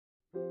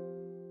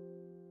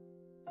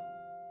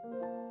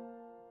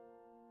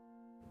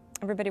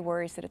Everybody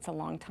worries that it's a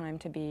long time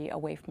to be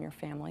away from your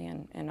family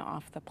and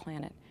off the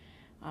planet.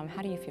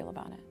 How do you feel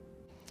about it?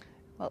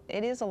 Well,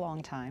 it is a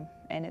long time,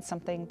 and it's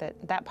something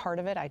that part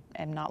of it I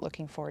am not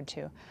looking forward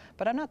to.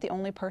 But I'm not the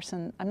only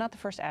person, I'm not the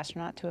first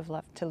astronaut to have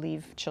left to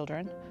leave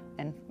children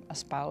and a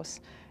spouse,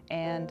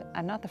 and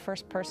I'm not the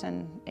first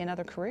person in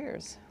other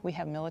careers. We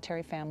have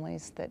military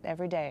families that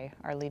every day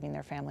are leaving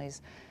their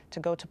families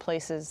to go to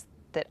places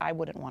that I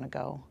wouldn't want to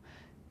go,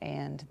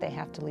 and they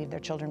have to leave their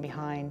children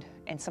behind,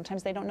 and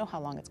sometimes they don't know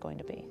how long it's going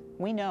to be.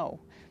 We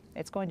know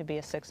it's going to be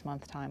a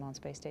 6-month time on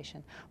space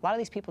station. A lot of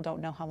these people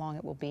don't know how long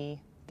it will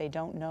be. They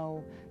don't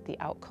know the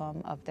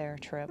outcome of their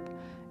trip.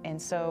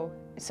 And so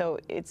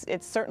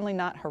it's certainly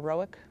not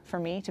heroic for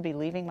me to be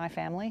leaving my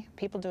family.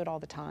 People do it all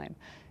the time.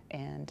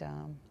 And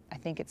I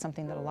think it's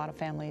something that a lot of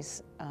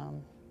families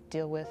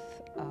deal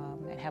with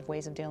and have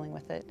ways of dealing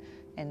with it.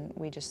 And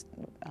we just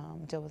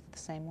deal with it the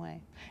same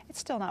way. It's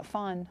still not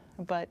fun,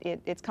 but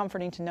it's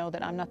comforting to know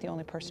that I'm not the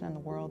only person in the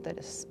world that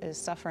is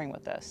suffering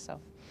with this. So.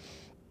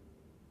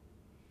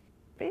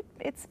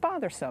 It's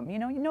bothersome. You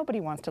know, nobody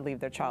wants to leave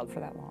their child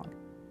for that long.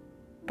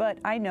 But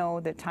I know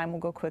that time will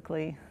go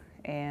quickly,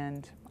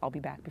 and I'll be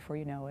back before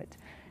you know it.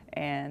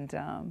 And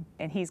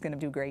he's going to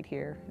do great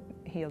here.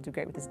 He'll do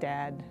great with his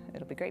dad.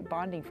 It'll be great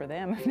bonding for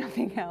them, if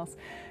nothing else.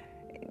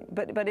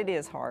 But it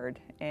is hard,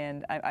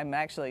 and I'm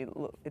actually,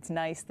 it's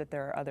nice that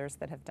there are others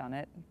that have done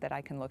it that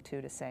I can look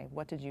to say,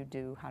 what did you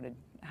do? How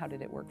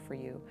did it work for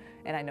you?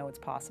 And I know it's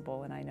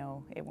possible, and I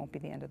know it won't be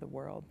the end of the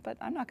world. But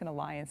I'm not going to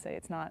lie and say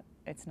it's not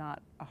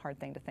a hard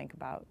thing to think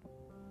about.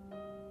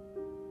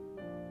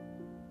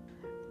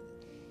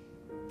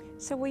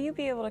 So will you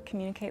be able to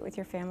communicate with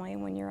your family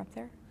when you're up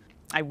there?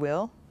 I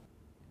will.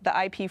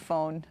 The IP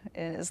phone,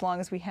 as long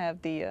as we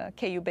have the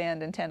KU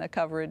band antenna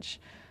coverage,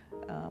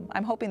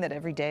 I'm hoping that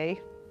every day,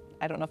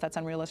 I don't know if that's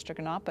unrealistic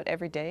or not, but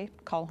every day,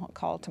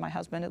 call to my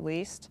husband at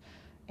least.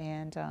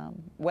 And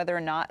whether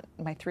or not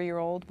my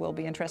 3-year-old will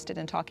be interested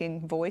in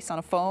talking voice on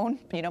a phone,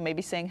 you know,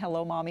 maybe saying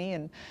hello, mommy,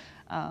 and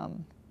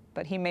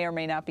but he may or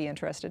may not be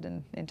interested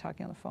in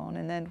talking on the phone.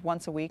 And then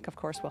once a week, of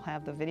course, we'll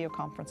have the video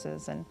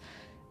conferences. And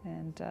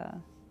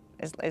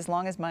as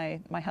long as my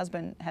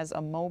husband has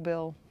a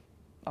mobile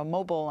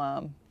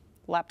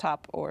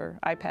laptop or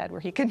iPad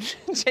where he can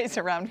chase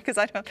around, because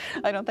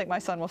I don't think my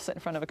son will sit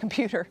in front of a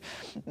computer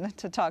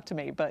to talk to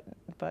me. But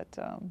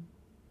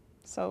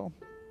so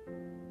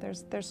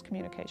there's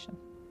communication.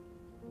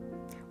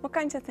 What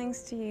kinds of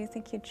things do you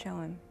think you'd show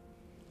him,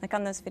 like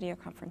on those video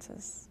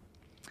conferences?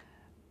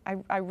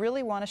 I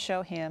really want to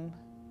show him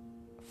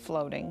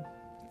floating,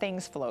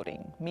 things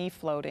floating, me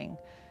floating.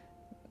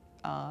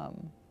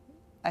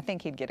 I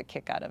think he'd get a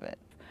kick out of it.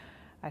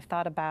 I've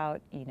thought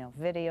about, you know,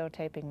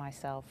 videotaping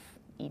myself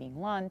eating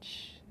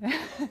lunch,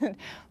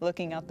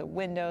 looking out the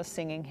window,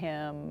 singing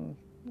him,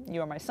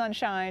 "You Are My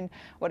Sunshine,"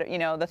 you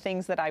know, the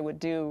things that I would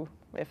do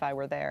if I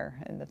were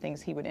there, and the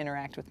things he would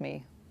interact with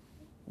me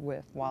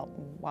with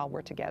while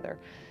we're together.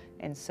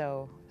 And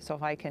so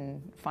if I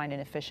can find an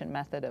efficient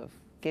method of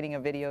getting a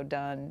video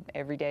done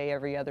every day,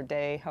 every other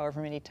day,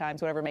 however many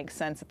times, whatever makes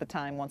sense at the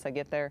time once I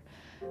get there,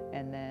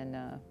 and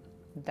then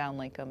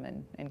downlink them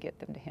and get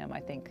them to him, I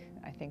think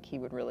he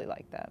would really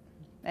like that.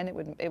 And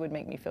it would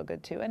make me feel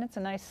good too. And it's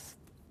a nice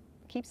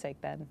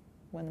keepsake then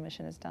when the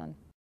mission is done.